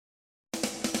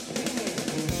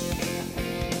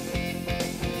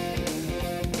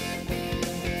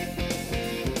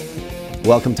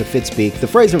welcome to Fitspeek, the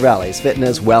Fraser Valley's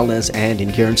fitness, wellness, and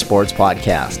endurance sports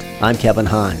podcast. I'm Kevin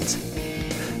Hines.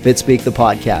 Fitspeek, the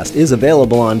podcast, is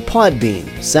available on Podbean,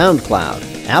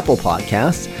 SoundCloud, Apple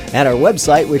Podcasts, and our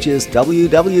website, which is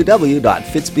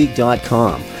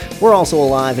www.fitspeek.com. We're also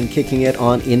alive and kicking it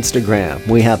on Instagram.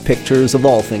 We have pictures of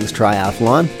all things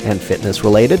triathlon and fitness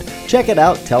related. Check it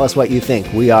out. Tell us what you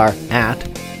think. We are at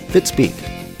Fitspeek.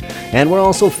 And we're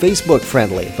also Facebook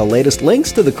friendly. The latest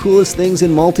links to the coolest things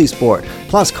in multisport,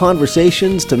 plus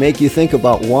conversations to make you think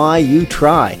about why you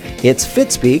try. It's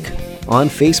Fitspeek on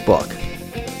Facebook.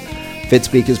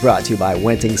 Fitspeek is brought to you by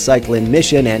Wenting Cycling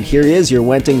Mission, and here is your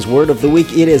Wenting's word of the week.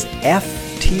 It is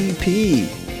FTP.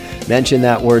 Mention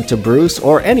that word to Bruce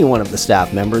or any one of the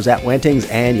staff members at Wenting's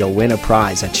and you'll win a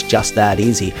prize. It's just that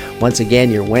easy. Once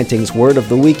again, your Wenting's word of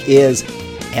the week is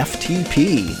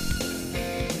FTP.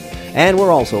 And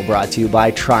we're also brought to you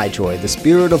by TriJoy, the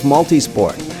spirit of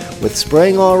multisport. With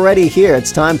spring already here,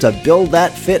 it's time to build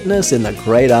that fitness in the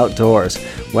great outdoors.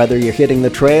 Whether you're hitting the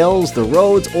trails, the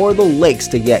roads, or the lakes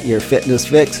to get your fitness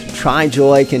fix,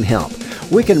 TriJoy can help.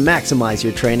 We can maximize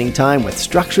your training time with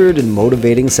structured and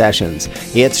motivating sessions.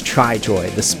 It's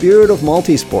TriJoy, the spirit of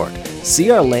multisport.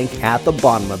 See our link at the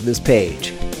bottom of this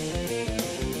page.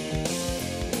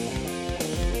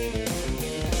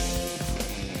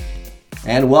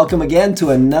 And welcome again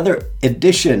to another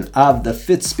edition of the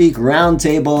Fitspeek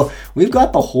Roundtable. We've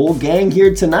got the whole gang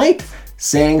here tonight.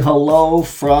 Saying hello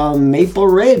from Maple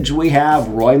Ridge, we have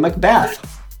Roy Macbeth.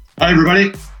 Hi,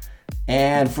 everybody.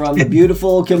 And from the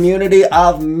beautiful community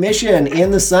of Mission in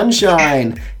the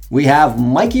Sunshine, we have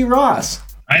Mikey Ross.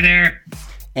 Hi there.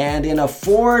 And in a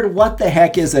Ford, what the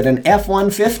heck is it, an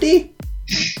F-150?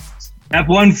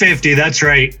 F-150, that's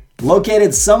right.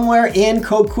 Located somewhere in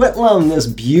Coquitlam this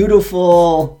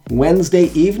beautiful Wednesday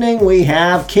evening, we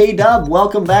have K-Dub.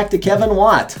 Welcome back to Kevin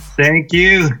Watt. Thank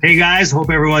you. Hey guys,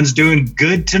 hope everyone's doing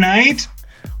good tonight.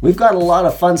 We've got a lot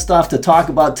of fun stuff to talk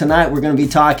about tonight. We're going to be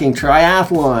talking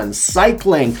triathlon,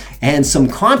 cycling, and some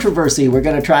controversy. We're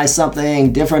going to try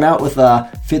something different out with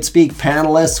Fitspeek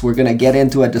panelists. We're going to get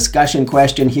into a discussion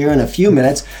question here in a few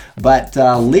minutes. But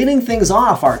leading things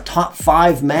off, our top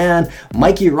five man,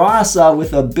 Mikey Ross,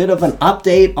 with a bit of an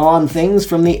update on things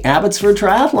from the Abbotsford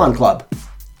Triathlon Club.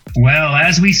 Well,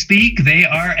 as we speak, they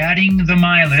are adding the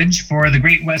mileage for the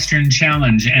Great Western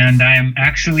Challenge, and I am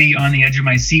actually on the edge of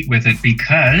my seat with it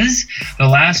because the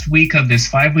last week of this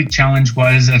 5-week challenge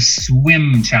was a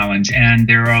swim challenge, and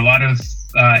there are a lot of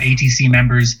ATC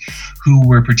members who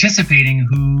were participating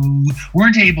who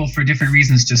weren't able for different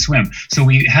reasons to swim. So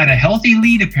we had a healthy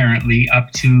lead apparently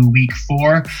up to week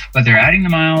 4, but they're adding the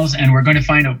miles, and we're going to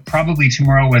find out probably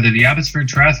tomorrow whether the Abbotsford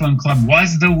Triathlon Club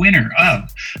was the winner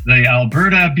of the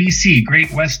Alberta BC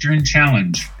Great Western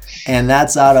Challenge. And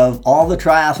that's out of all the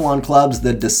triathlon clubs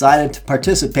that decided to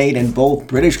participate in both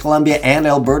British Columbia and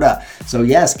Alberta. So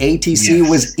yes, ATC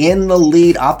was in the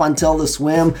lead up until the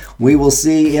swim. We will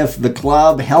see if the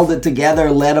club held it together,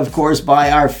 led of course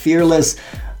by our fearless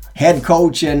head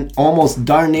coach and almost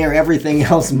darn near everything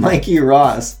else, Mikey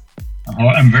Ross. Oh,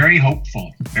 I'm very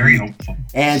hopeful. Very hopeful.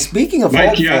 And speaking of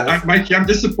Mikey, hopeful... Mikey, I'm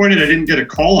disappointed I didn't get a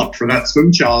call up for that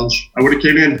swim challenge. I would have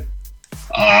came in.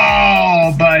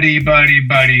 Oh, buddy.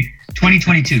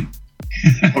 2022.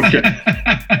 Okay.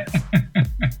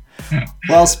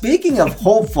 Well, speaking of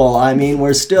hopeful, I mean,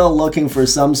 we're still looking for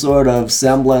some sort of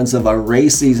semblance of a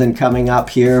race season coming up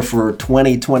here for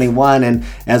 2021. And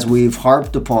as we've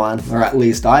harped upon, or at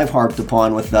least I've harped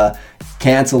upon with the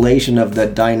cancellation of the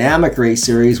Dynamic Race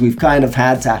Series, we've kind of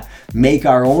had to make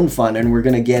our own fun, and we're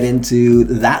going to get into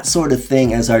that sort of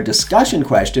thing as our discussion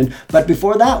question. But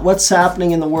before that, what's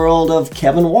happening in the world of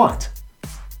Kevin Watt?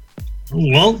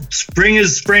 Well, spring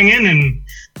is springing and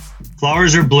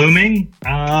flowers are blooming.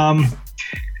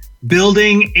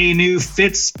 Building a new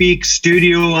Fitspeek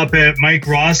studio up at Mike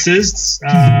Ross's.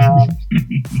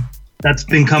 That's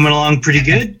been coming along pretty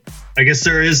good. I guess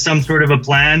there is some sort of a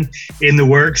plan in the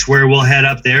works where we'll head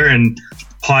up there and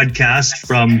podcast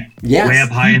from way up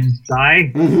high in the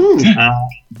sky.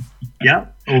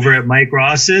 Over at Mike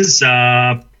Ross's.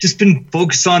 Just been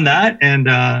focused on that, and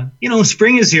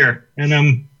spring is here, and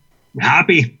I'm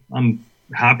happy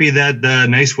that the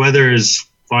nice weather is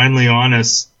finally on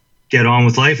us. Get on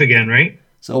with life again, right?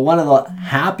 So one of the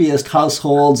happiest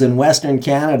households in Western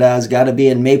Canada has got to be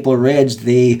in Maple Ridge,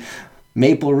 the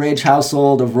Maple Ridge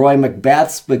household of Roy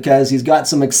Macbeth's, because he's got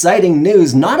some exciting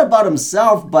news, not about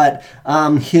himself, but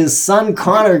his son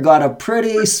Connor got a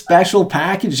pretty special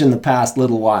package in the past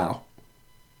little while.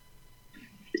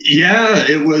 Yeah,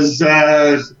 it was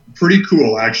pretty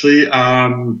cool, actually.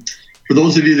 For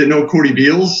those of you that know Cody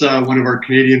Beals, one of our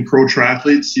Canadian pro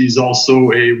triathletes, he's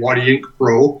also a Wadi Inc.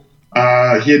 pro.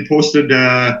 He had posted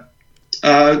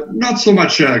not so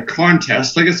much a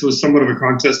contest. I guess it was somewhat of a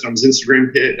contest on his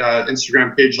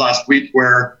Instagram page last week,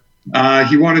 where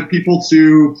he wanted people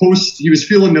to post. He was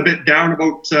feeling a bit down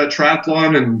about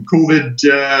triathlon and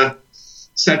COVID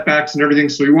setbacks and everything,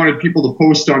 so he wanted people to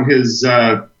post on his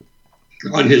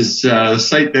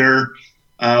site there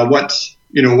what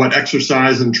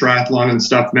exercise and triathlon and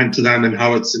stuff meant to them and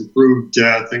how it's improved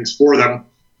things for them.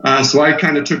 So I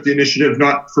kind of took the initiative,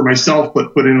 not for myself,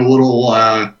 but put in a little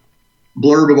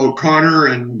blurb about Connor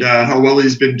and how well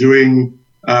he's been doing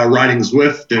riding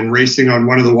Zwift and racing on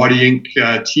one of the Wadi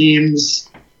Inc. Teams.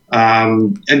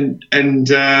 The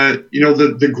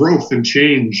growth and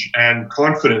change and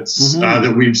confidence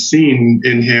that we've seen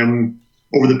in him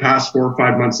over the past 4 or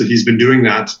 5 months that he's been doing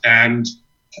that. And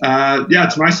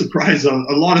to my surprise, a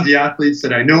lot of the athletes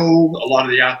that I know, a lot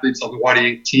of the athletes on the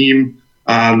Wadi Inc. team,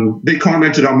 they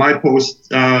commented on my post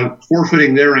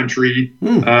forfeiting their entry,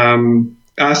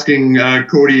 asking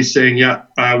Cody, saying,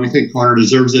 we think Connor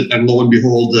deserves it. And lo and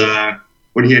behold,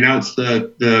 when he announced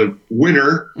the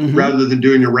winner, rather than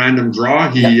doing a random draw,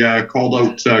 he called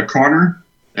out Connor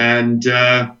and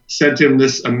sent him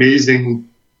this amazing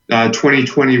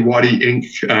 2020 Wadi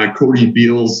Inc. Cody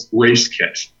Beals race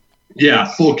kit. Yeah,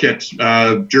 full kit,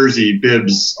 jersey,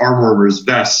 bibs, arm warmers,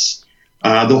 vests,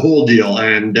 the whole deal.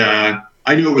 And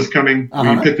I knew it was coming.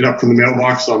 We picked it up from the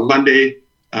mailbox on Monday.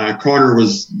 Connor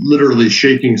was literally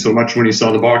shaking so much when he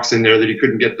saw the box in there that he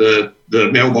couldn't get the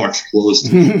mailbox closed.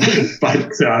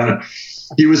 But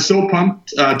he was so pumped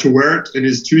to wear it in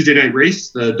his Tuesday night race,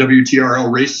 the WTRL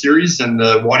race series, and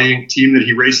the Wadi Inc. team that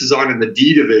he races on in the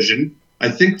D division. I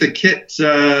think the kit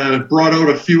brought out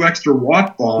a few extra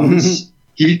watt bombs.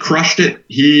 He crushed it.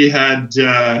 He had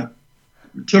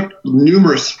took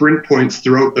numerous sprint points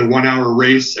throughout the 1 hour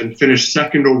race and finished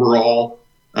second overall.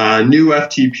 New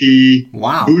FTP.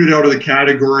 Wow. Booted out of the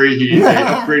category. They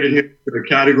upgraded him to the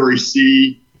category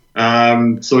C.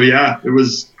 It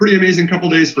was pretty amazing couple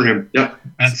days for him. Yep.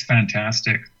 That's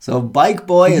fantastic. So Bike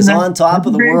Boy is on top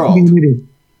of the world. Community.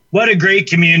 What a great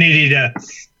community to,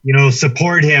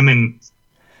 support him. And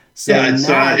so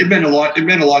it meant a lot. It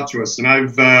meant a lot to us. And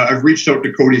I've reached out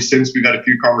to Cody since. We've had a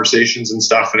few conversations and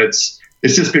stuff, and it's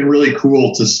just been really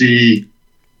cool to see,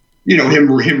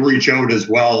 him reach out as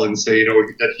well and say,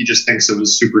 that he just thinks it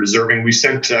was super deserving. We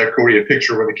sent Cody a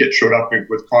picture when the kit showed up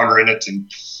with Connor in it and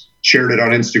shared it on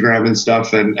Instagram and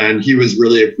stuff. And he was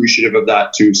really appreciative of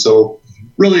that too. So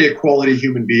really a quality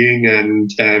human being.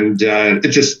 And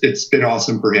it's been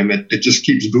awesome for him. It just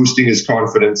keeps boosting his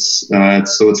confidence.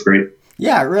 So it's great.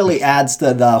 Yeah, it really adds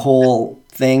to the whole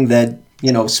thing that,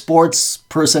 sports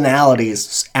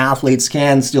personalities, athletes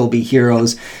can still be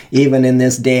heroes, even in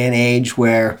this day and age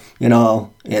where,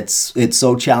 it's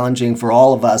so challenging for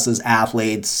all of us as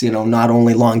athletes, not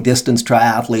only long distance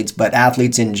triathletes, but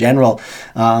athletes in general.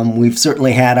 We've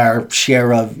certainly had our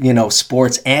share of,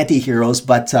 sports anti-heroes,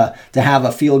 but to have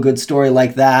a feel-good story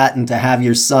like that and to have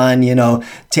your son,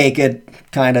 take it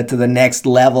kind of to the next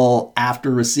level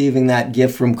after receiving that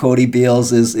gift from Cody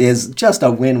Beals is just a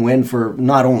win-win for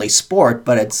not only sport,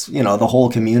 but it's, the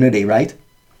whole community, right?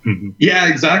 Yeah,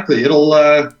 exactly.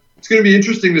 It's going to be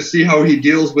interesting to see how he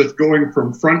deals with going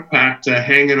from front pack to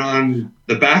hanging on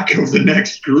the back of the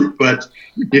next group. But,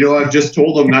 I've just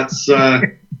told him that's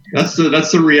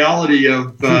the reality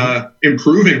of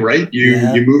improving, right?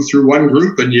 You move through one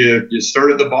group and you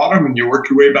start at the bottom and you work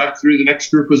your way back through the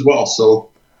next group as well. So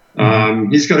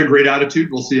he's got a great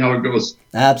attitude. We'll see how it goes.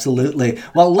 Absolutely.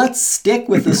 Well, let's stick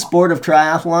with the sport of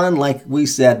triathlon. Like we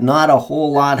said, not a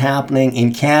whole lot happening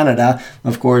in Canada.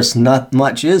 Of course, not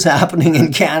much is happening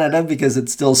in Canada because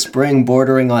it's still spring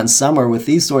bordering on summer with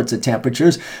these sorts of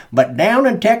temperatures. But down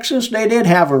in Texas, they did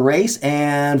have a race.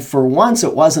 And for once,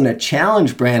 it wasn't a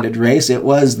challenge branded race. It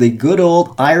was the good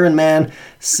old Ironman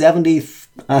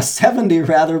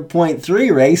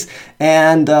 70.3 race.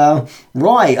 And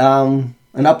Roy,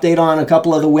 an update on a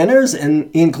couple of the winners,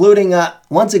 and including,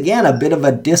 once again, a bit of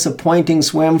a disappointing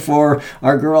swim for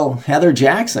our girl, Heather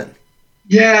Jackson.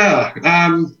 Yeah.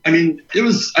 It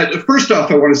was, first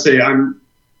off, I want to say I'm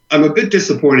a bit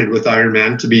disappointed with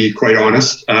Ironman, to be quite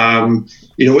honest.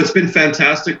 It's been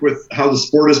fantastic with how the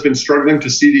sport has been struggling to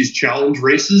see these challenge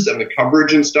races, and the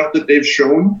coverage and stuff that they've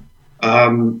shown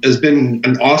has been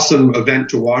an awesome event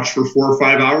to watch for 4 or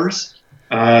 5 hours.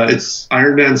 It's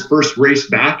Ironman's first race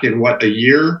back in a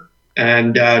year,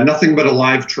 and nothing but a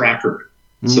live tracker.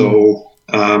 So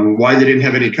why they didn't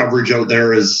have any coverage out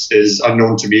there is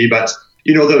unknown to me. But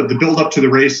the build up to the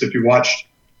race, if you watched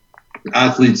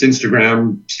athletes'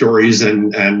 Instagram stories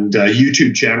and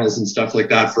YouTube channels and stuff like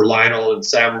that for Lionel and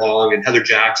Sam Long and Heather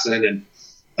Jackson. And,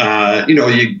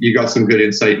 you got some good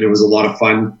insight, and it was a lot of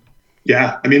fun.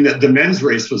 Yeah, I mean, the men's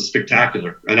race was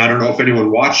spectacular. And I don't know if anyone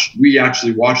watched. We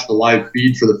actually watched the live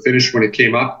feed for the finish when it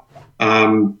came up.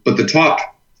 But the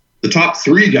top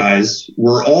three guys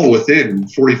were all within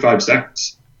 45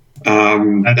 seconds.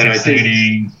 That's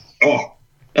exciting.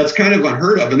 That's kind of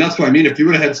unheard of. And that's what I mean. If you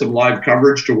would have had some live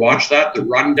coverage to watch that, the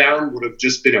rundown would have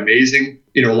just been amazing.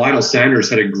 Lionel Sanders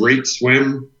had a great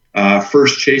swim,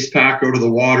 first chase pack out of the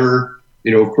water.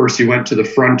 Of course, he went to the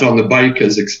front on the bike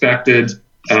as expected.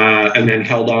 And then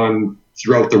held on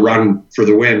throughout the run for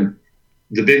the win.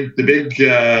 The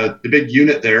big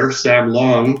unit there, Sam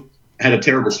Long, had a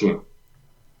terrible swim.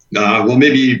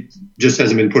 Maybe just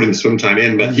hasn't been putting the swim time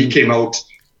in, but he came out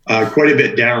quite a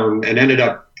bit down and ended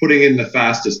up putting in the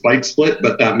fastest bike split,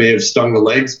 but that may have stung the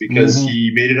legs because he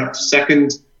made it up to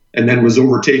second and then was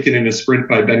overtaken in a sprint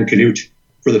by Ben Canute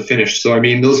for the finish. So, I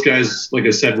mean, those guys, like I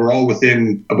said, were all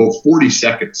within about 40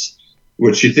 seconds.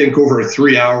 Which you think over a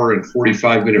 3-hour and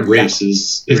 45-minute race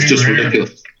is just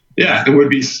ridiculous. Yeah, it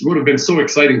would have been so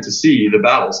exciting to see the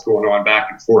battles going on back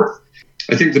and forth.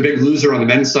 I think the big loser on the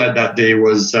men's side that day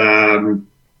was I'm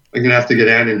going to have to get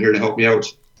Ann in here to help me out.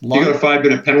 He got a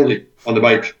 5-minute penalty on the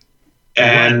bike,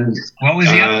 and what was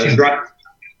he up to?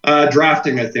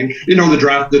 Drafting, I think. The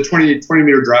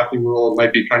 20-meter drafting rule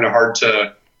might be kind of hard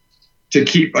to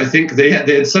keep. I think they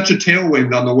had such a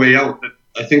tailwind on the way out that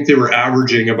I think they were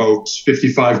averaging about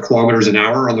 55 kilometers an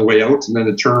hour on the way out, and then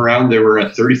the turnaround they were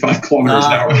at 35 kilometers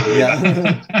an hour.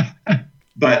 Yeah.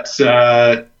 But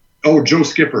Joe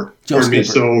Skipper.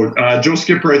 So Joe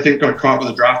Skipper, I think, got caught with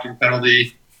a drafting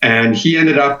penalty, and he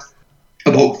ended up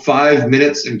about 5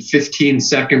 minutes and 15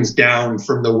 seconds down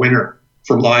from the winner,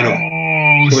 from Lionel.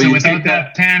 So without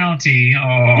that penalty,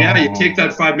 yeah, you take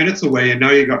that 5 minutes away, and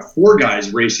now you got 4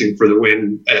 guys racing for the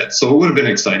win. So it would have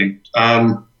been exciting.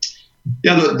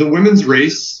 The women's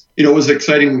race, was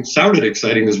exciting, sounded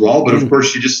exciting as well, but of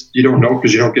course you don't know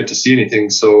because you don't get to see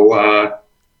anything. So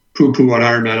poo-poo on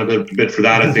Ironman a bit for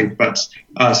that, I think. But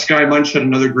Sky Munch had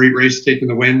another great race, taking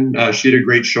the win. She had a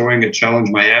great showing at Challenge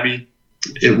Miami.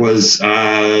 It was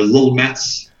Lil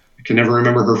Metz. I can never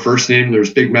remember her first name.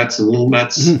 There's Big Metz and Lil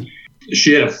Metz.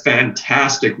 She had a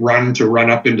fantastic run to run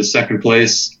up into second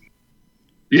place.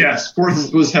 Yes,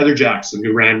 fourth was Heather Jackson,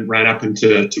 who ran up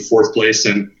into fourth place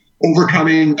and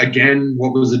overcoming, again,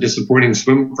 what was a disappointing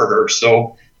swim for her.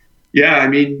 So, yeah, I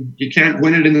mean, you can't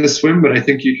win it in the swim, but I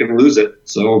think you can lose it.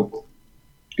 So,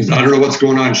 I don't know what's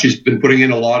going on. She's been putting in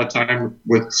a lot of time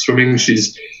with swimming.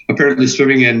 She's apparently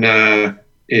swimming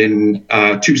in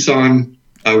Tucson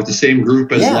with the same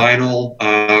group as Lionel.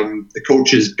 The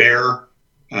coach is Bear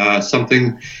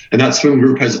something, and that swim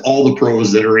group has all the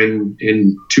pros that are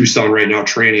in Tucson right now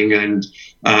training, and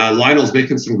Lionel's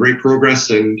making some great progress,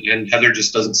 and Heather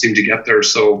just doesn't seem to get there.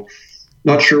 So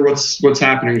not sure what's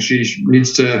happening. She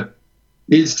needs to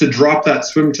drop that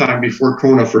swim time before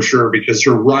Kona for sure, because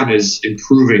her run is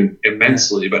improving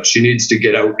immensely, but she needs to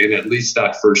get out in at least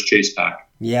that first chase pack.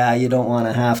 Yeah, you don't want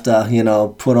to have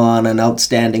to, put on an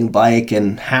outstanding bike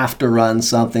and have to run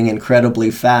something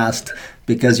incredibly fast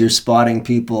because you're spotting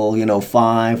people,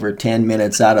 5 or 10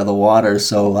 minutes out of the water.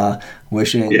 So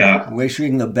wishing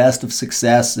the best of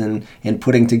success in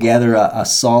putting together a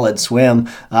solid swim.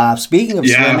 Speaking of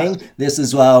swimming, this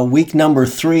is week number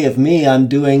 3 of me. I'm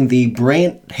doing the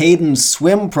Brant Hayden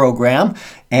swim program,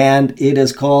 and it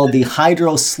is called the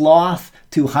Hydro Sloth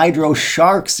to Hydro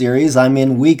Shark series. I'm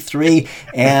in week 3,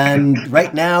 and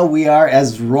right now we are,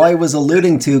 as Roy was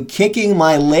alluding to, kicking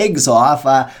my legs off.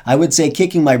 I would say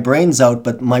kicking my brains out,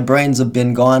 but my brains have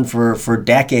been gone for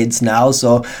decades now,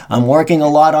 so I'm working a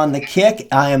lot on the kick.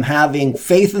 I am having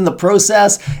faith in the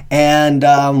process, and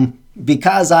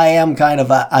because I am kind of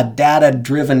a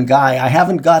data-driven guy, I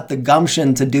haven't got the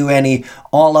gumption to do any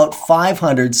all-out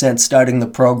 500 since starting the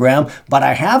program, but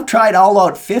I have tried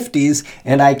all-out 50s,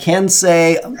 and I can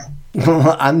say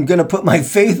I'm going to put my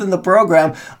faith in the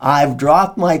program. I've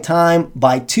dropped my time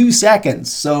by 2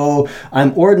 seconds. So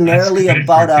I'm ordinarily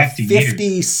about a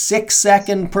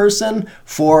 56-second person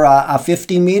for a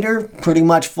 50 meter, pretty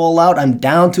much full out. I'm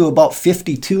down to about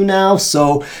 52 now.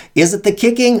 So is it the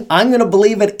kicking? I'm going to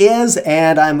believe it is.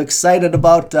 And I'm excited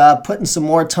about putting some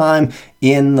more time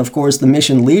in, of course, the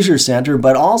Mission Leisure Center.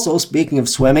 But also, speaking of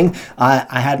swimming,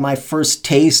 I had my first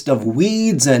taste of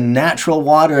weeds and natural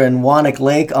water in Wannock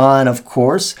Lake on triathlon, of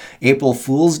course. April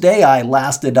Fool's Day, I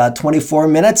lasted 24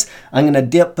 minutes. I'm going to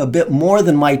dip a bit more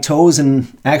than my toes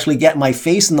and actually get my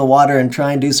face in the water and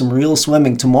try and do some real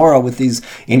swimming tomorrow with these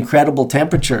incredible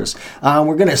temperatures.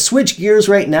 We're going to switch gears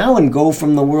right now and go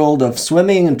from the world of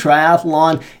swimming and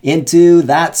triathlon into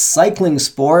that cycling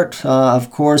sport.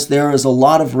 Of course, there is a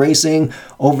lot of racing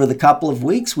over the couple of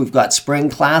weeks. We've got spring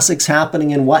classics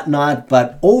happening and whatnot,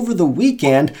 but over the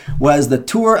weekend was the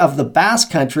Tour of the Basque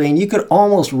Country, and you could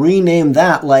almost rename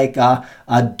that like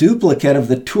a duplicate of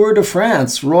the Tour de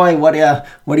France. Roy, what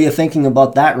are you thinking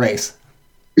about that race?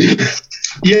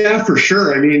 Yeah, for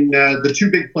sure. I mean, the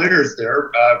two big players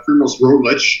there, Primož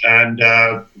Roglič and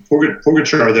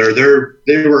Pogačar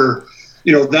they were,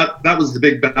 that was the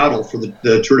big battle for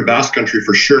the Tour de Basque Country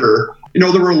for sure. There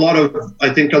were a lot of,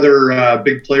 I think, other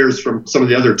big players from some of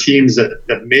the other teams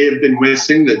that may have been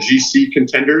missing, the GC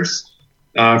contenders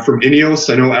from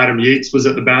Ineos. I know Adam Yates was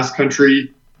at the Basque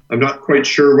Country. I'm not quite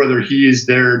sure whether he is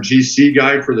their GC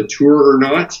guy for the Tour or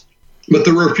not, but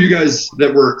there were a few guys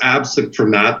that were absent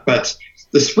from that. But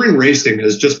the spring racing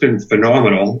has just been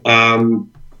phenomenal.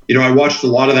 I watched a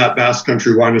lot of that Basque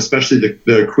Country one, especially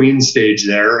the Queen stage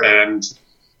there, and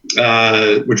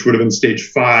which would have been stage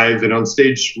 5. And on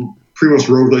stage, Primož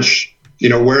Roglič,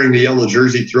 wearing the yellow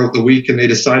jersey throughout the week, and they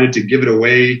decided to give it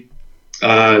away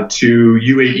to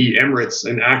UAE Emirates,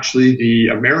 and actually the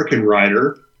American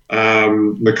rider,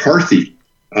 McCarthy,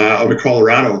 out of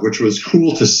Colorado, which was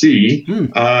cool to see.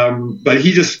 But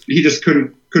he just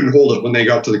couldn't hold it when they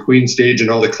got to the Queen stage and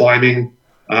all the climbing.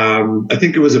 I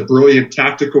think it was a brilliant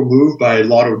tactical move by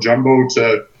Lotto Jumbo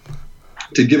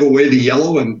to give away the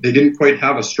yellow, and they didn't quite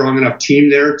have a strong enough team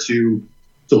there to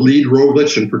lead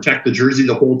Roglič and protect the jersey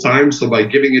the whole time. So by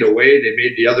giving it away, they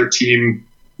made the other team,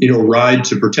 ride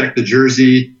to protect the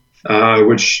jersey,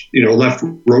 which, left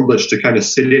Roglič to kind of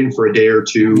sit in for a day or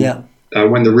two. Yeah.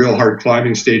 When the real hard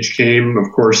climbing stage came,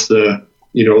 of course, the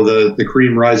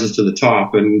cream rises to the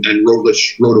top, and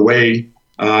Roglič rode away.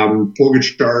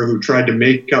 Pogačar, who tried to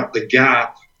make up the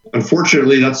gap.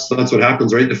 Unfortunately, that's what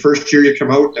happens, right? The first year you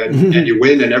come out and you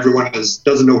win, and everyone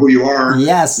doesn't know who you are.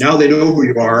 Yes. Now they know who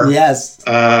you are. Yes.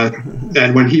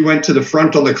 And when he went to the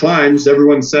front on the climbs,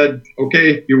 everyone said,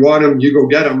 okay, you want him, you go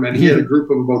get him. And he had a group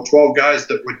of about 12 guys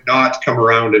that would not come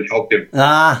around and help him.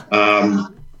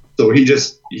 So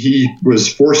he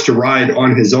was forced to ride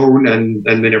on his own, and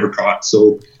they never caught.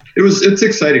 So it's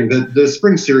exciting. The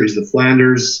spring series, the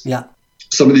Flanders,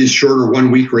 some of these shorter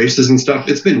 1-week races and stuff,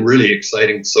 it's been really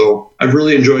exciting. So I've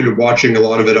really enjoyed watching a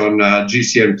lot of it on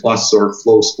GCN Plus or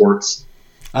Flow Sports.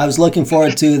 I was looking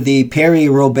forward to the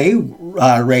Paris-Roubaix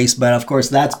race, but of course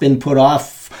that's been put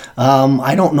off.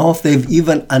 I don't know if they've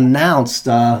even announced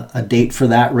a date for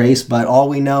that race, but all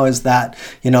we know is that,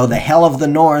 the Hell of the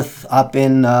North up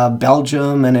in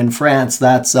Belgium and in France,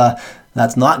 that's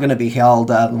not going to be held,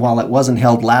 while it wasn't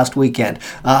held last weekend.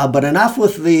 But enough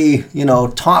with the,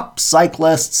 top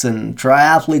cyclists and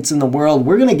triathletes in the world.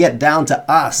 We're going to get down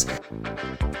to us.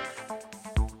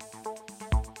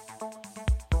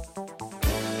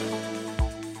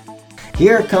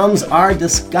 Here comes our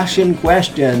discussion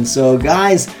question. So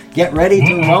guys, get ready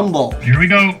to rumble. Here we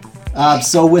go.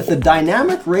 So with the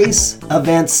Dynamic Race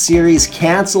Events series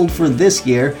canceled for this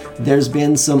year, there's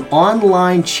been some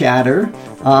online chatter.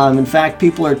 In fact,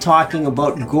 people are talking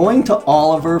about going to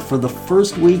Oliver for the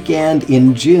first weekend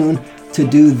in June to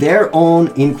do their own,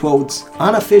 in quotes,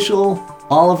 unofficial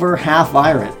Oliver Half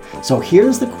Iron. So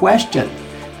here's the question.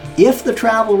 If the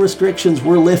travel restrictions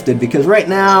were lifted, because right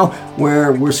now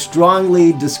we're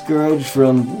strongly discouraged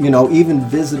from, even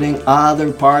visiting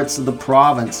other parts of the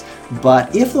province.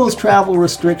 But if those travel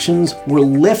restrictions were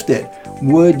lifted,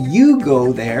 would you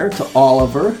go there to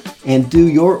Oliver and do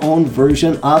your own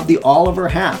version of the Oliver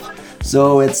Half?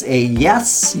 So it's a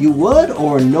yes, you would,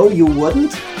 or no, you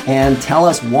wouldn't, and tell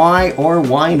us why or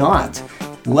why not.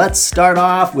 Let's start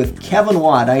off with Kevin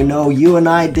Watt. I know you and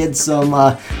I did some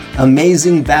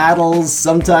amazing battles.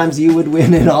 Sometimes you would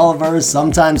win in Oliver,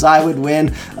 sometimes I would win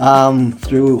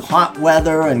through hot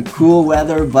weather and cool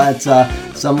weather, but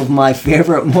some of my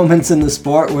favorite moments in the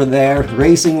sport were there,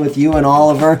 racing with you and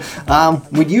Oliver.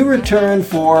 Would you return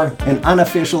for an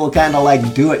unofficial kind of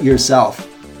like do-it-yourself?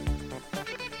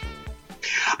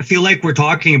 I feel like we're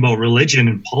talking about religion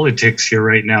and politics here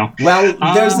right now. Well,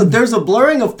 there's a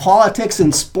blurring of politics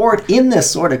and sport in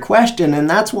this sort of question, and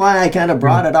that's why I kind of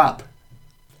brought it up.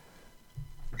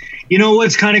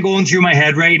 What's kind of going through my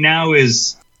head right now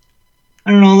is,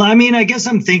 I don't know. I mean, I guess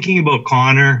I'm thinking about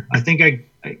Connor. I think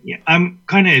I'm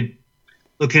kind of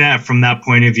looking at it from that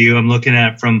point of view. I'm looking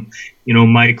at it from,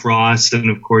 Mike Ross, and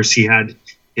of course he had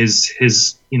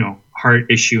his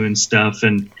heart issue and stuff,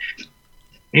 and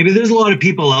maybe there's a lot of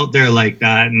people out there like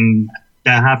that, and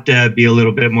that have to be a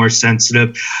little bit more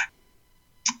sensitive.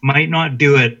 Might not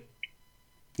do it.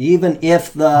 Even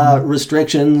if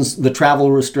the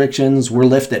travel restrictions were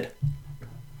lifted.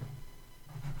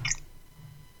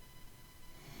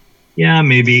 Yeah,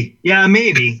 maybe.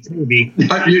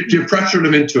 You pressured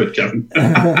him into it, Kevin.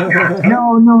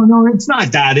 No, it's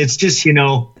not that. It's just,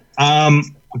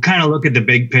 kind of look at the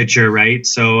big picture, right?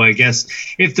 So I guess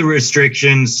if the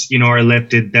restrictions, are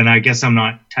lifted, then I guess I'm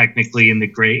not technically in the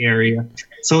gray area.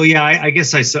 So yeah, I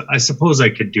guess I suppose I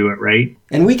could do it, right?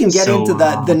 And we can get into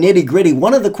the nitty gritty.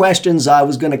 One of the questions I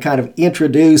was going to kind of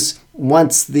introduce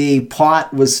once the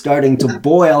pot was starting to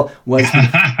boil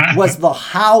was the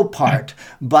how part.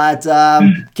 But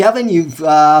Kevin, you've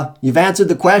answered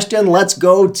the question. Let's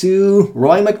go to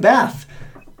Roy Macbeth.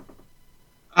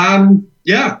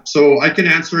 Yeah, so I can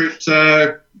answer it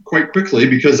quite quickly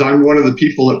because I'm one of the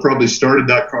people that probably started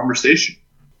that conversation.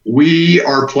 We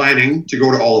are planning to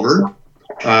go to Oliver,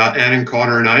 Ann and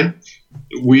Connor and I.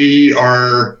 We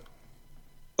are,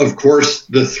 of course,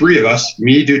 the three of us,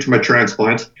 me due to my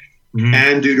transplant,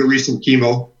 and due to recent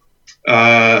chemo,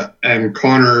 and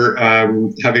Connor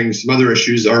having some other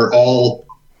issues, are all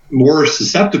more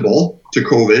susceptible to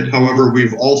COVID. However,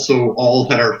 we've also all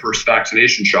had our first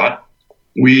vaccination shot.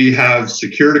 We have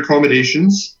secured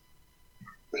accommodations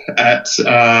at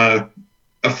a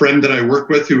friend that I work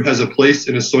with who has a place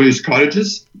in Soyuz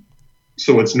Cottages.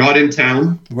 So it's not in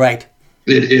town. Right.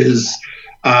 It is,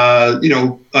 a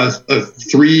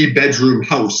 3-bedroom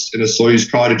house in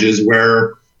Soyuz Cottages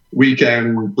where we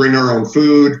can bring our own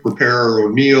food, prepare our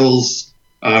own meals.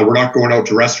 We're not going out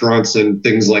to restaurants and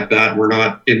things like that. We're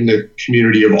not in the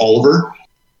community of Oliver.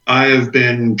 I have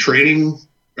been training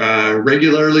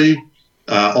regularly.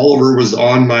 Oliver was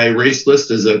on my race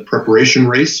list as a preparation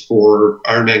race for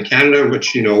Ironman Canada,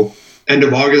 which, end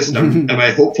of August. Am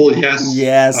I hopeful? Yes.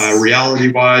 Yes.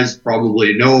 Reality-wise,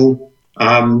 probably no.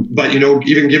 But,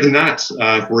 even given that,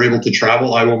 if we're able to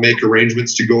travel, I will make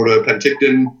arrangements to go to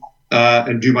Penticton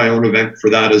and do my own event for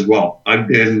that as well. I've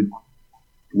been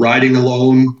riding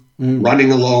alone,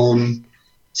 running alone,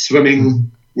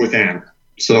 swimming with Anne.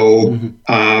 So,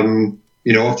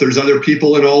 if there's other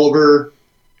people in Oliver,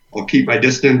 I'll keep my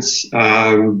distance,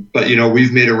 but,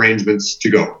 we've made arrangements to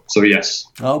go. So, yes.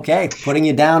 Okay. Putting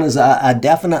you down as a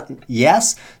definite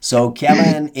yes. So,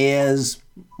 Kevin is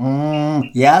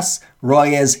yes. Roy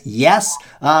is yes.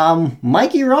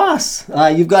 Mikey Ross,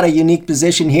 you've got a unique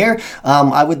position here.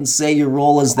 I wouldn't say your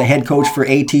role as the head coach for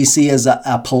ATC is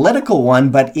a political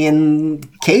one, but in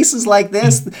cases like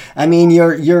this, I mean,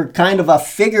 you're kind of a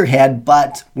figurehead,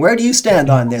 but where do you stand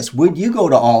on this? Would you go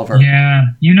to Oliver? Yeah.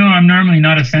 I'm normally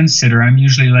not a fence sitter. I'm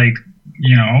usually like,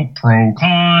 pro,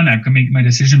 con, I can make my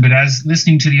decision. But as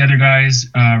listening to the other guys'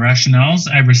 rationales,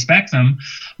 I respect them.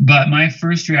 But my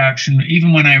first reaction,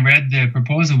 even when I read the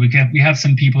proposal, we have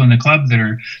some people in the club that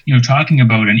are, talking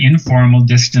about an informal,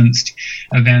 distanced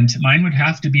event. Mine would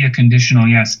have to be a conditional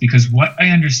yes, because what I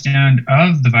understand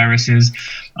of the virus is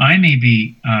I may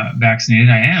be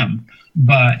vaccinated, I am,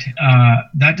 but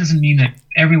that doesn't mean that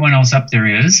everyone else up there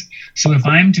is. So if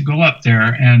I'm to go up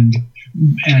there and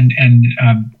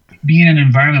be in an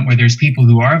environment where there's people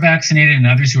who are vaccinated and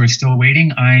others who are still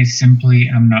waiting, I simply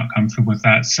am not comfortable with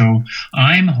that. So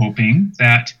I'm hoping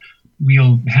that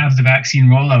we'll have the vaccine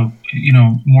rollout,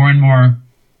 more and more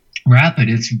rapid.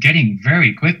 It's getting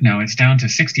very quick now. It's down to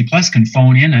 60 plus can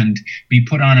phone in and be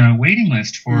put on a waiting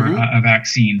list for a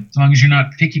vaccine, as long as you're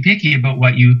not picky about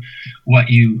what you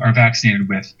are vaccinated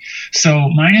with. So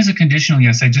mine is a conditional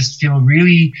yes. I just feel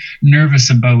really nervous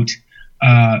about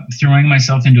throwing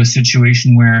myself into a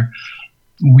situation where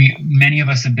many of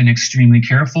us have been extremely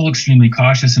careful, extremely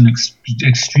cautious, and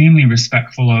extremely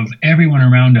respectful of everyone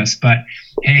around us. But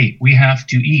hey, we have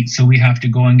to eat, so we have to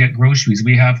go and get groceries.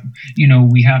 We have to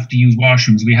use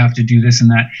washrooms. We have to do this and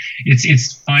that.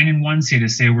 It's fine in one say to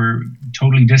say we're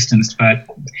totally distanced, but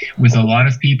with a lot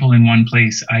of people in one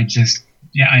place,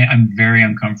 I'm very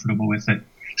uncomfortable with it.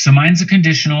 So mine's a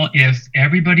conditional. If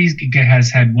everybody has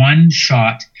had one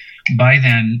shot, by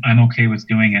then I'm okay with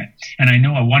doing it. And I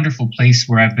know a wonderful place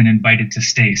where I've been invited to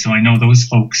stay. So I know those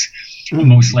folks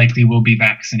most likely will be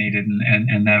vaccinated,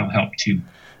 and that'll help too.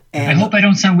 And I hope I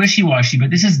don't sound wishy-washy,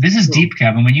 but this is deep,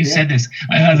 Kevin. When you said this,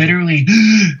 I literally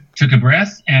took a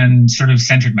breath and sort of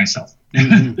centered myself.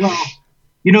 Well,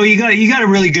 you got a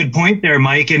really good point there,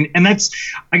 Mike. And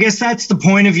I guess that's the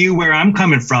point of view where I'm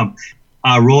coming from.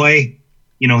 Roy,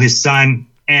 his son,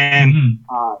 and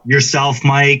yourself,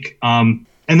 Mike,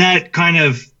 and that kind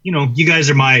of, you guys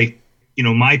are my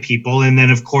my people. And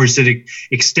then of course it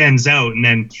extends out. And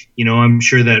then, I'm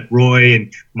sure that Roy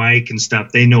and Mike and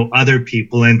stuff, they know other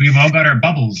people. And we've all got our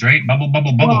bubbles, right? Bubble.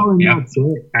 Well, yeah.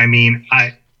 I mean,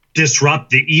 I disrupt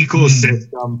the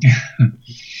ecosystem.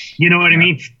 You know what I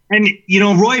mean? And,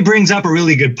 Roy brings up a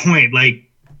really good point. Like,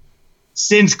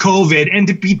 since COVID, and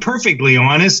to be perfectly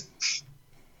honest,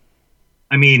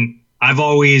 I mean, I've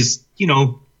always,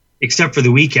 except for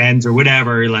the weekends or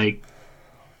whatever, like,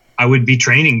 I would be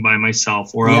training by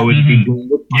myself, or I would be doing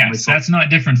it by myself. That's not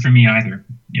different for me either.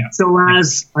 Yeah. So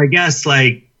as, I guess,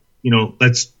 like,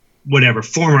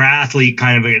 former athlete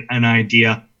kind of an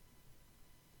idea,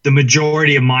 the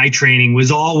majority of my training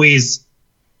was always,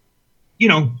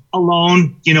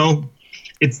 alone,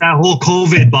 it's that whole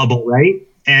COVID bubble, right?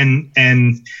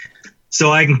 And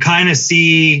so I can kind of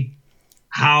see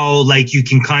how, like, you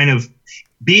can kind of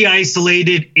be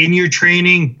isolated in your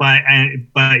training, but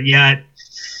yet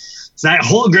it's that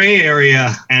whole gray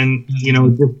area, and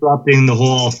disrupting the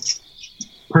whole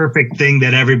perfect thing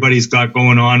that everybody's got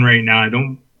going on right now.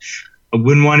 I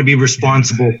wouldn't want to be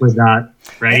responsible for that,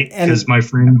 right? Because my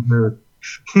friends are.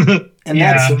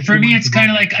 And for me, it's kind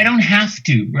of like, I don't have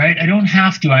to, right? I don't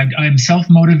have to. I'm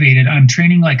self-motivated. I'm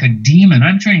training like a demon.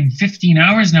 I'm training 15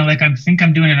 hours now. Like, I think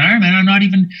I'm doing an Ironman. I'm not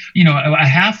even, a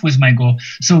half was my goal.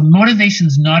 So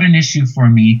motivation's not an issue for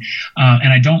me.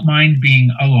 And I don't mind being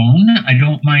alone. I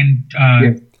don't mind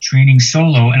training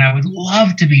solo. And I would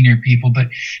love to be near people. But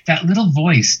that little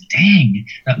voice,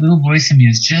 that little voice in me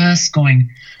is just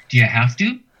going, do you have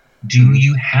to? Do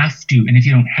you have to? And if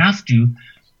you don't have to,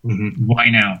 why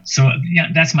now? So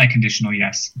that's my conditional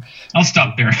yes. I'll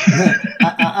stop there.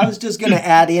 I was just going to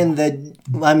add in that,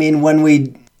 I mean, when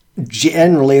we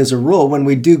generally, as a rule, when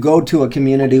we do go to a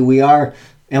community, we are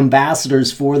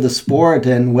ambassadors for the sport,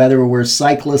 and whether we're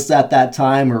cyclists at that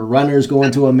time, or runners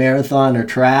going to a marathon, or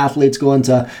triathletes going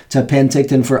to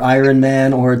Penticton for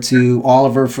Ironman, or to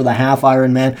Oliver for the half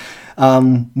Ironman,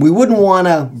 we wouldn't want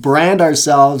to brand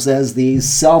ourselves as these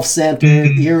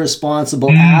self-centered,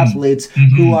 irresponsible athletes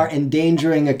who are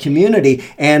endangering a community.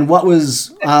 And what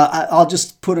was, I'll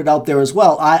just put it out there as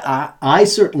well, I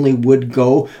certainly would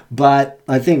go, but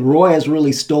I think Roy has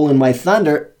really stolen my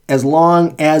thunder, as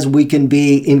long as we can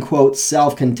be, in quotes,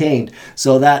 self-contained.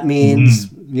 So that means,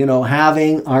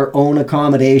 having our own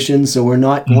accommodations, so we're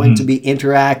not going to be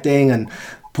interacting and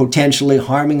potentially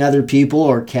harming other people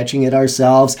or catching it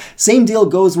ourselves. Same deal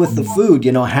goes with the food,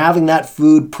 having that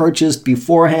food purchased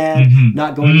beforehand,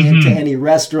 not going into any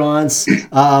restaurants.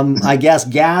 I guess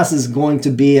gas is going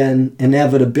to be an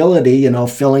inevitability,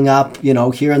 filling up,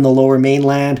 here in the Lower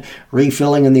Mainland,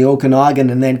 refilling in the Okanagan,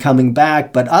 and then coming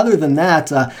back. But other than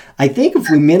that, I think if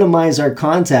we minimize our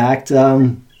contact,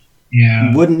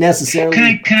 wouldn't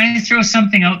necessarily. Can I throw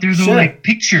something out there though? Sure. Like,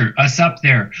 picture us up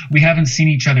there. We haven't seen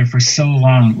each other for so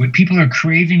long. People are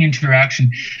craving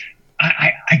interaction.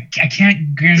 I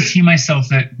can't guarantee myself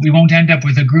that we won't end up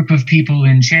with a group of people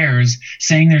in chairs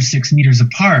saying they're 6 meters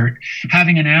apart,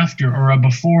 having an after or a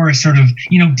before sort of,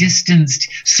 distanced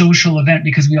social event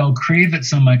because we all crave it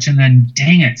so much. And then,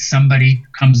 dang it, somebody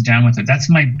comes down with it. That's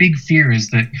my big fear,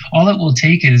 is that all it will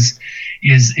take is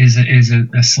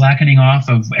a slackening off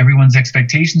of everyone's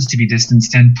expectations to be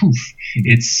distanced, and poof,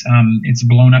 it's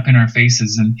blown up in our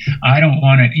faces. And I don't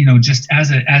want to, just as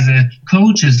a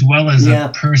coach as well as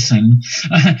a person,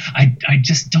 I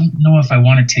just don't know if I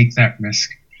want to take that risk.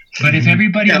 But if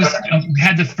everybody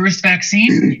had the first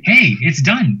vaccine, hey, it's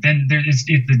done. Then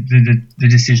the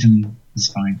decision is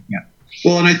fine. Yeah.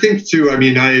 Well, and I think too, I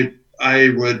mean, I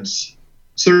would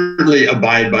certainly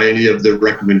abide by any of the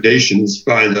recommendations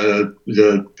by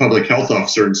the public health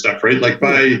officer and stuff, right? Like,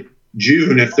 by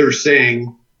June, if they're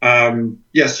saying,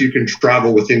 yes, you can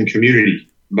travel within community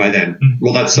by then,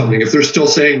 well, that's something. If they're still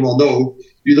saying, well, no,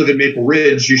 you live in Maple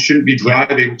Ridge, you shouldn't be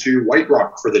driving to White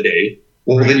Rock for the day,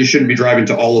 well, then you shouldn't be driving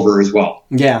to Oliver as well.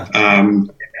 Yeah.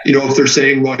 If they're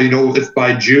saying, well, if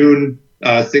by June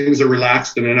things are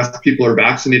relaxed and enough people are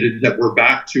vaccinated that we're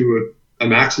back to a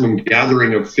maximum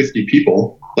gathering of 50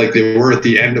 people, like they were at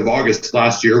the end of August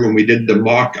last year when we did the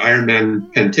mock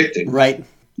Ironman Penticton. Right.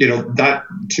 That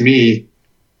to me,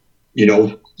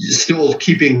 still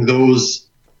keeping those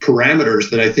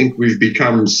parameters that I think we've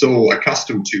become so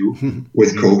accustomed to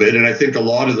with COVID. And I think a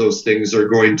lot of those things are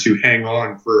going to hang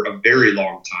on for a very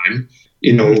long time,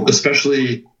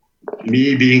 especially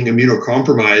me being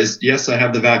immunocompromised. Yes, I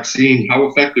have the vaccine. How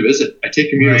effective is it? I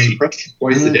take immunosuppressants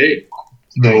twice a day.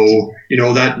 So,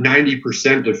 that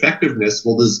 90% effectiveness,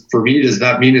 well, does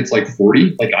that mean it's like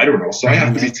 40? Like, I don't know. So I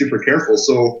have to be super careful.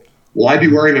 So will I be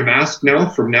wearing a mask now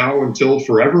from now until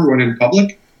forever when in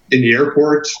public? in the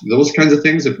airport, those kinds of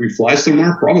things. If we fly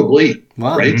somewhere, probably,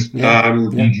 wow. right?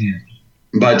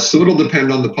 But so it'll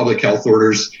depend on the public health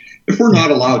orders. If we're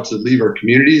not allowed to leave our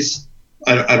communities,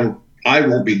 I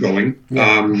won't be going.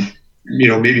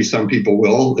 Maybe some people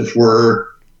will. If we're,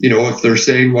 if they're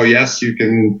saying, well, yes, you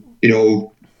can,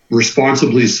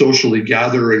 responsibly socially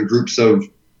gather in groups of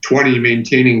 20,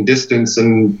 maintaining distance,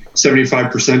 and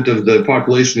 75% of the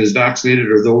population is vaccinated,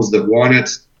 or those that want it,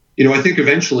 I think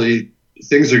eventually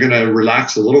things are going to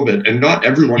relax a little bit, and not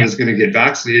everyone is going to get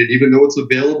vaccinated, even though it's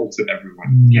available to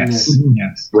everyone. Yes.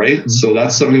 Right. So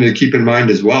that's something to keep in mind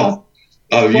as well.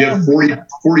 You have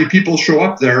 40 people show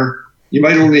up there. You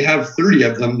might only have 30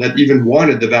 of them that even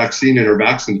wanted the vaccine and are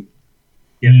vaccinated.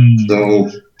 So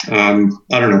I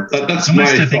don't know. That's so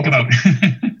much to think about.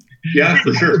 Yeah,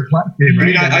 for sure. I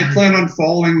mean, I plan on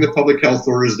following the public health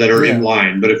orders that are in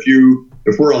line. But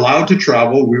if we're allowed to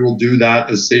travel, we will do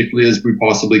that as safely as we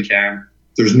possibly can.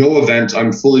 If there's no event,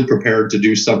 I'm fully prepared to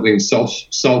do something self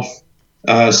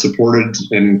supported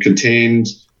and contained.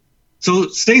 So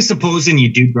say supposing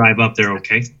you do drive up there,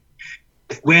 okay?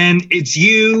 When it's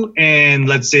you and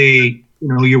let's say,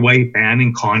 your wife Ann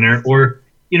and Connor, or,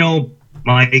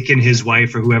 Mike and his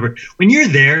wife or whoever, when you're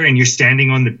there and you're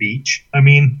standing on the beach,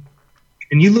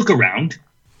 and you look around,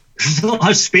 there's a lot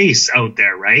of space out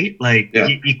there, right? Like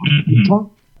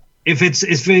if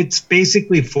it's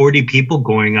basically 40 people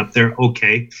going up there,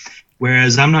 okay.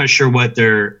 Whereas I'm not sure what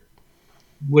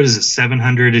is it,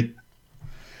 700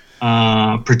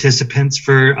 participants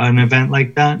for an event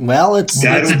like that? Well, it's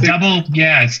a double.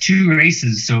 Yeah, it's 2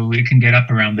 races, so it can get up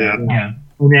around that. Yeah.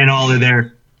 And then all of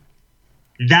there.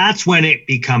 That's when it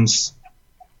becomes.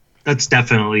 That's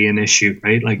definitely an issue,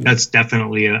 right? Like that's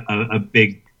definitely a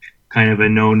big kind of a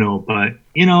no-no. But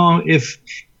if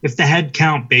the head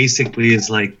count basically is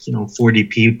like 40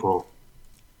 people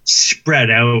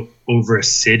spread out over a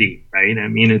city, right? I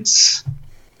mean, there's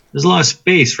a lot of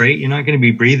space, right? You're not going to be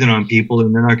breathing on people,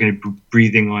 and they're not going to be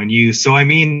breathing on you. So I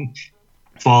mean,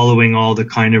 following all the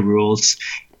kind of rules,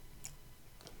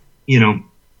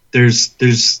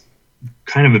 there's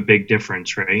kind of a big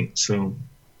difference, right? So.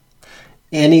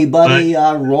 Anybody,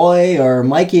 Roy or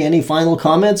Mikey, any final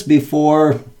comments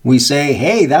before we say,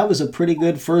 hey, that was a pretty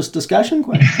good first discussion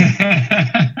question?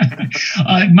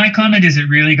 My comment is it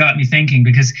really got me thinking,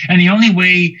 and the only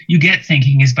way you get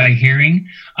thinking is by hearing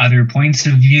other points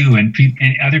of view and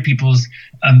other people's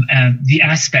the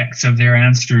aspects of their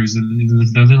answers,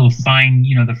 the little fine,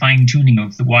 the fine tuning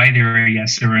of why they're a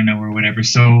yes or a no or whatever.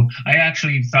 So I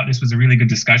actually thought this was a really good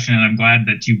discussion, and I'm glad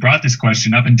that you brought this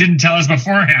question up and didn't tell us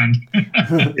beforehand.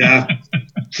 Yeah.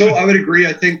 So I would agree.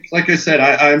 I think, like I said,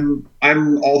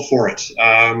 I'm all for it.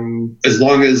 As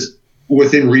long as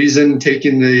within reason,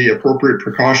 taking the appropriate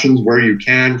precautions where you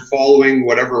can, following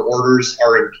whatever orders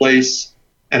are in place.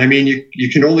 And I mean, you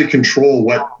can only control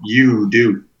what you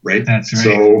do, right? That's right.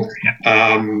 So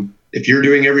if you're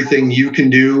doing everything you can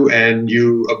do and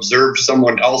you observe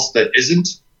someone else that isn't,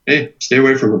 hey, stay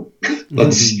away from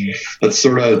them. That's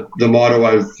sort of the motto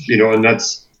and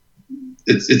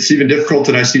it's even difficult.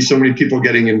 And I see so many people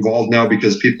getting involved now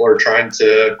because people are trying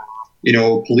to,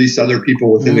 police other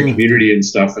people within the community and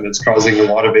stuff, and it's causing a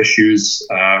lot of issues.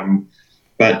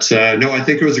 But no, I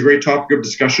think it was a great topic of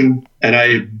discussion,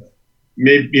 and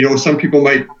some people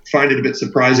might find it a bit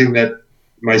surprising that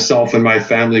myself and my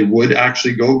family would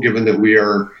actually go, given that we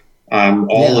are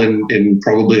all in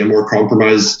probably a more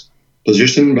compromised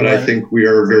position. But I think we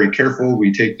are very careful.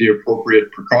 We take the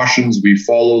appropriate precautions. We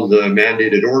follow the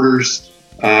mandated orders.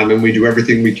 And we do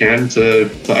everything we can to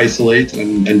isolate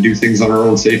and do things on our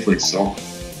own safely. So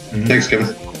thanks,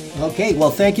 Kevin. Okay, well,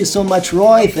 thank you so much,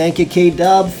 Roy. Thank you,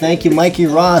 K-Dub. Thank you, Mikey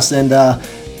Ross. And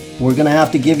we're going to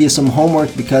have to give you some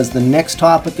homework because the next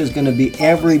topic is going to be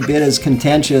every bit as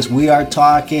contentious. We are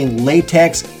talking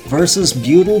latex versus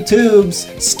butyl tubes.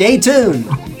 Stay tuned.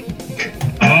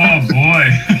 Oh,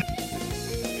 boy.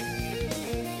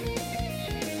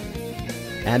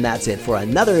 And that's it for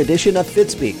another edition of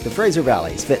Fitspeek, the Fraser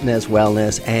Valley's fitness,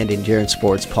 wellness, and endurance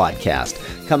sports podcast.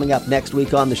 Coming up next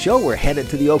week on the show, we're headed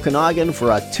to the Okanagan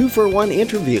for a 2-for-1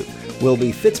 interview. We'll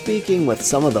be Fitspeaking with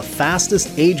some of the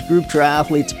fastest age group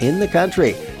triathletes in the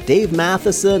country. Dave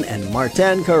Matheson and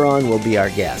Martin Caron will be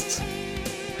our guests.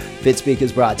 Fitspeek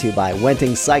is brought to you by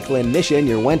Wenting's Cycle and Mission.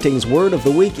 Your Wenting's word of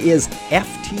the week is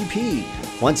FTP.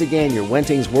 Once again, your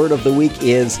Wenting's word of the week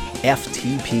is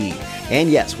FTP. And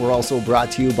yes, we're also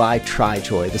brought to you by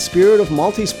TriJoy, the spirit of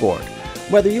multisport.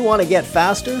 Whether you want to get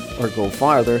faster or go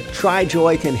farther,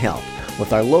 TriJoy can help.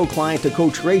 With our low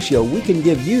client-to-coach ratio, we can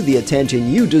give you the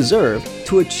attention you deserve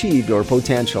to achieve your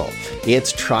potential.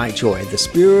 It's TriJoy, the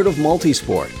spirit of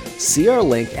multisport. see our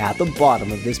link at the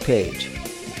bottom of this page.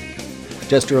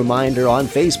 Just a reminder, on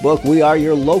Facebook, we are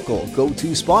your local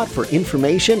go-to spot for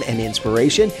information and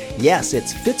inspiration. Yes,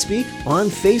 it's Fitspeek on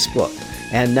Facebook,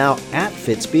 and now at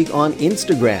Fitspeek on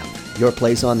Instagram. Your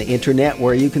place on the internet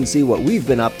where you can see what we've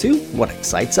been up to, what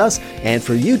excites us, and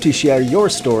for you to share your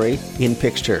story in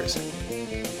pictures.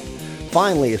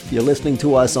 Finally, if you're listening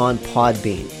to us on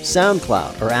Podbean,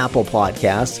 SoundCloud, or Apple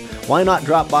Podcasts, why not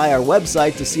drop by our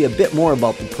website to see a bit more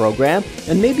about the program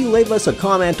and maybe leave us a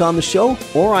comment on the show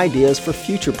or ideas for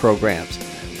future programs.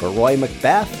 For Roy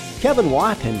Macbeth, Kevin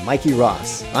Watt, and Mikey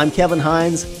Ross, I'm Kevin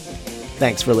Hines.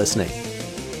 Thanks for listening.